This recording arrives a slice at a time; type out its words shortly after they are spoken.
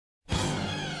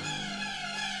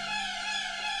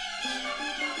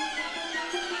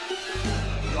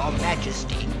Your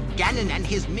Majesty, Ganon and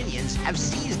his minions have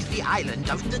seized the island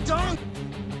of the Donkey.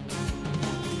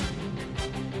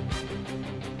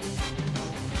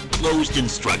 Closed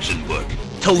instruction book.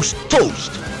 Toast,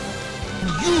 toast!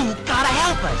 You gotta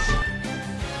help us!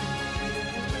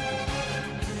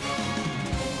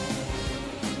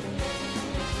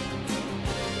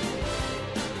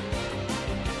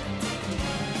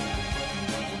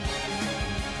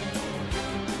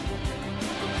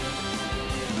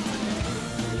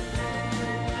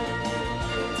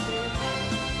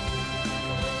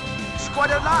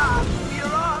 Squadala,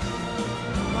 we're off!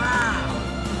 Wow,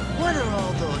 what are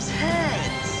all those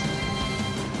heads?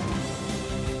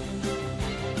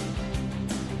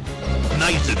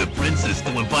 Nice of the princess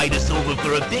to invite us over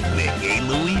for a picnic, eh,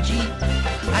 Luigi?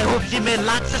 I hope she made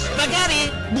lots of spaghetti.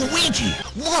 Luigi,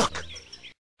 look!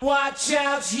 Watch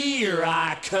out, here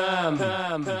I come.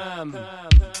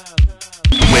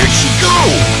 Where'd